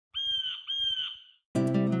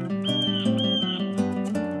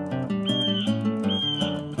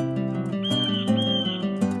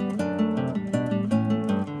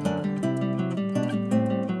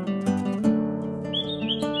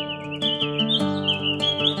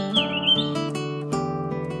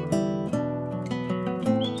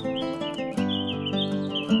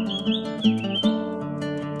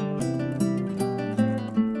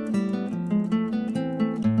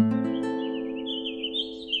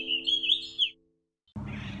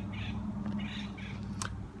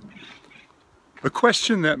The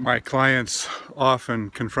question that my clients often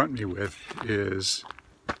confront me with is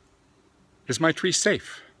my tree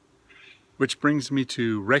safe? Which brings me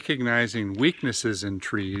to recognizing weaknesses in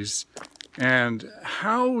trees and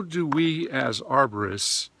how do we as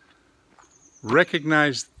arborists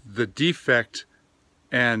recognize the defect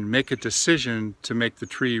and make a decision to make the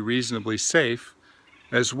tree reasonably safe,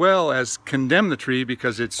 as well as condemn the tree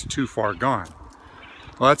because it's too far gone.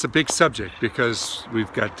 Well, that's a big subject because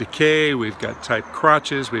we've got decay, we've got tight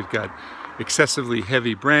crotches, we've got excessively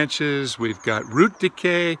heavy branches, we've got root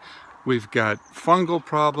decay, we've got fungal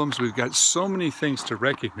problems, we've got so many things to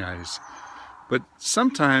recognize. But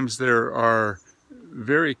sometimes there are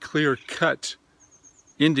very clear-cut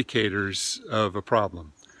indicators of a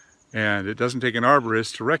problem. And it doesn't take an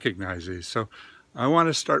arborist to recognize these. So I want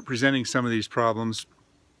to start presenting some of these problems.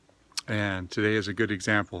 And today is a good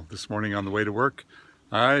example. This morning on the way to work,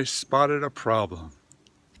 I spotted a problem.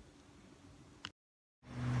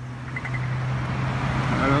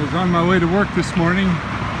 I was on my way to work this morning.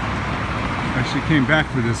 Actually came back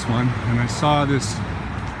for this one, and I saw this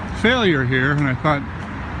failure here, and I thought,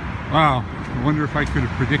 wow, I wonder if I could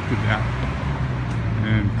have predicted that.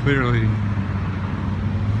 And clearly,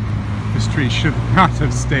 this tree should not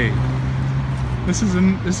have stayed. This is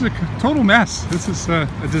a total mess. This is a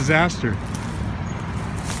disaster.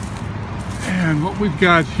 And what we've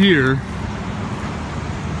got here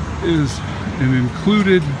is an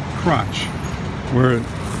included crotch, where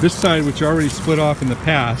this side, which already split off in the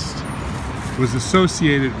past, was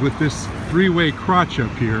associated with this three-way crotch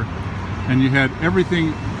up here, and you had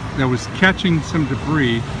everything that was catching some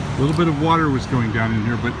debris. A little bit of water was going down in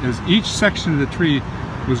here, but as each section of the tree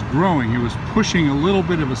was growing, it was pushing a little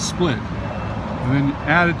bit of a split, and then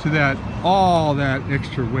added to that all that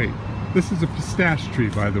extra weight. This is a pistache tree,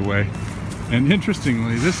 by the way, and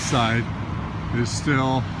interestingly, this side is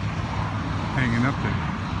still hanging up there,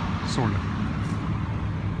 sort of.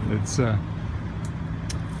 It's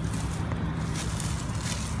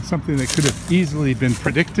something that could have easily been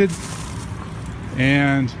predicted,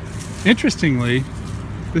 and interestingly,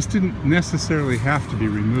 this didn't necessarily have to be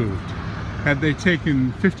removed. Had they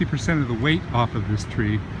taken 50% of the weight off of this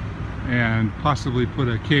tree and possibly put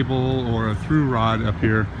a cable or a through rod up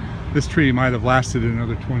here, this tree might have lasted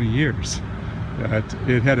another 20 years.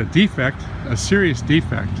 It had a defect, a serious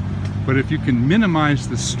defect, but if you can minimize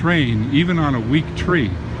the strain even on a weak tree,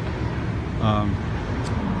 you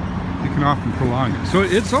can often prolong it. So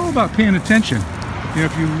it's all about paying attention. You know,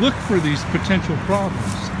 if you look for these potential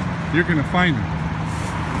problems, you're going to find them.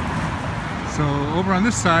 So over on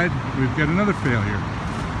this side, we've got another failure.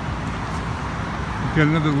 We've got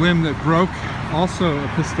another limb that broke, also a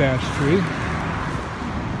pistache tree.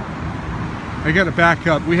 I got to back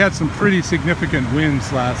up. We had some pretty significant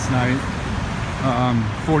winds last night.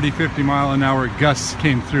 40-50 mile an hour gusts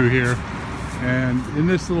came through here. And in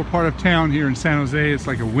this little part of town here in San Jose, it's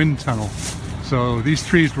like a wind tunnel. So these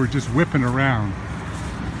trees were just whipping around.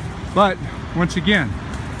 But once again,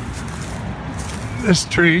 this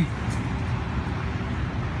tree,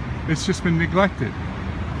 it's just been neglected.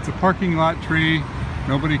 It's a parking lot tree.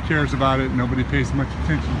 Nobody cares about it. Nobody pays much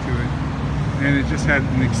attention to it. And it just had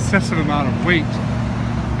an excessive amount of weight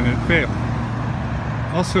and it failed.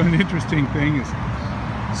 Also, an interesting thing is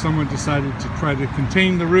someone decided to try to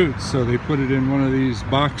contain the roots, so they put it in one of these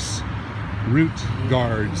box root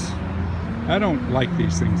guards. I don't like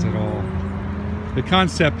these things at all. The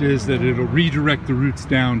concept is that it'll redirect the roots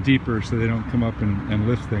down deeper so they don't come up and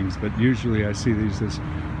lift things, but usually I see these as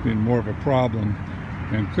being more of a problem,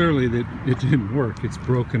 and clearly that it didn't work. It's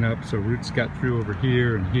broken up, so roots got through over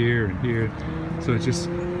here and here and here, so it's just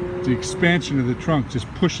the expansion of the trunk just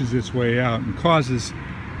pushes its way out and causes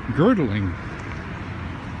girdling.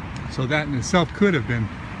 So that in itself could have been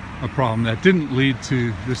a problem that didn't lead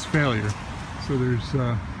to this failure. So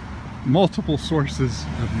there's multiple sources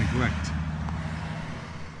of neglect.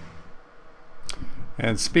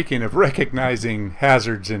 And speaking of recognizing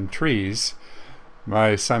hazards in trees,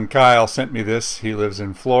 my son Kyle sent me this. He lives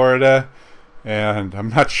in Florida, and I'm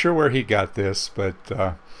not sure where he got this, but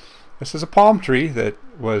this is a palm tree that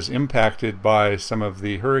was impacted by some of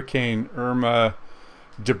the Hurricane Irma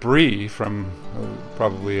debris from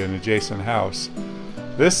probably an adjacent house.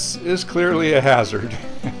 This is clearly a hazard.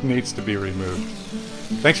 It needs to be removed.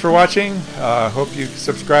 Thanks for watching. Hope you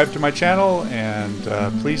subscribe to my channel,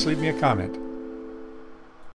 and please leave me a comment.